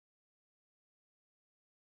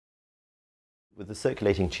With the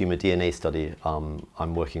circulating tumour DNA study,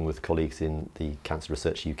 I'm working with colleagues in the Cancer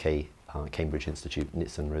Research UK Cambridge Institute,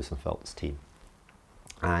 Nitzen Rosenfeld's team.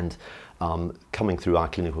 And coming through our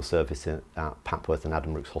clinical service at Papworth and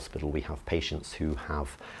Addenbrooke's Hospital, we have patients who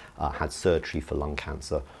have had surgery for lung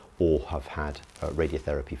cancer or have had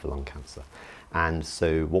radiotherapy for lung cancer. And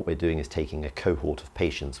so what we're doing is taking a cohort of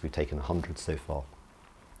patients, we've taken 100 so far,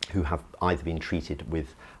 who have either been treated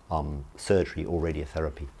with surgery or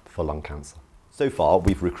radiotherapy for lung cancer. So far,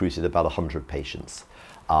 we've recruited about 100 patients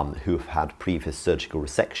who have had previous surgical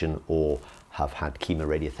resection or have had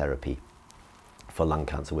chemoradiotherapy for lung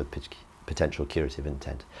cancer with potential curative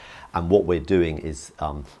intent. And what we're doing is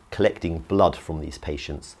collecting blood from these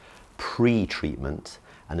patients pre-treatment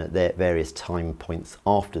and at their various time points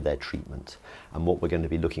after their treatment. And what we're going to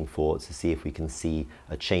be looking for is to see if we can see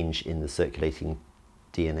a change in the circulating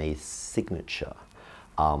DNA signature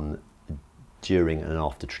during and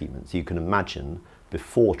after treatment. So you can imagine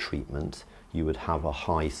before treatment you would have a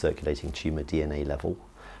high circulating tumour DNA level,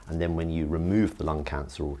 and then when you remove the lung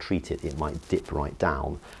cancer or treat it, it might dip right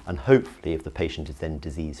down, and hopefully if the patient is then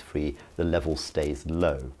disease free, the level stays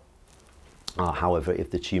low. However,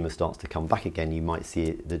 if the tumour starts to come back again, you might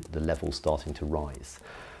see the level starting to rise.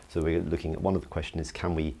 So we're looking at, one of the questions is,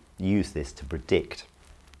 can we use this to predict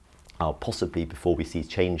possibly before we see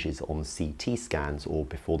changes on CT scans or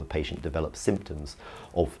before the patient develops symptoms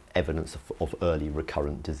of evidence of early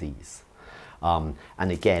recurrent disease. And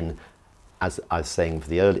again, as I was saying for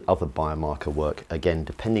the other biomarker work, again,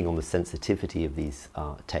 depending on the sensitivity of these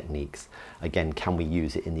techniques, again, can we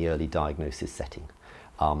use it in the early diagnosis setting?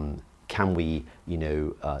 Can we,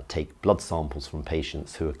 take blood samples from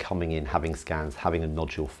patients who are coming in, having scans, having a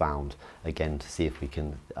nodule found, again, to see if we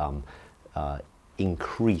can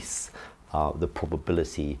increase the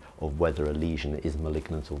probability of whether a lesion is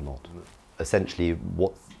malignant or not. Essentially,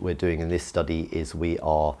 what we're doing in this study is we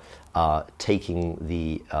are taking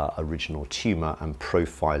the original tumour and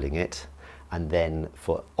profiling it, and then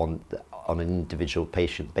on an individual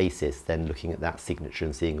patient basis, then looking at that signature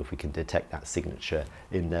and seeing if we can detect that signature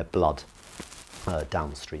in their blood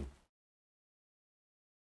downstream.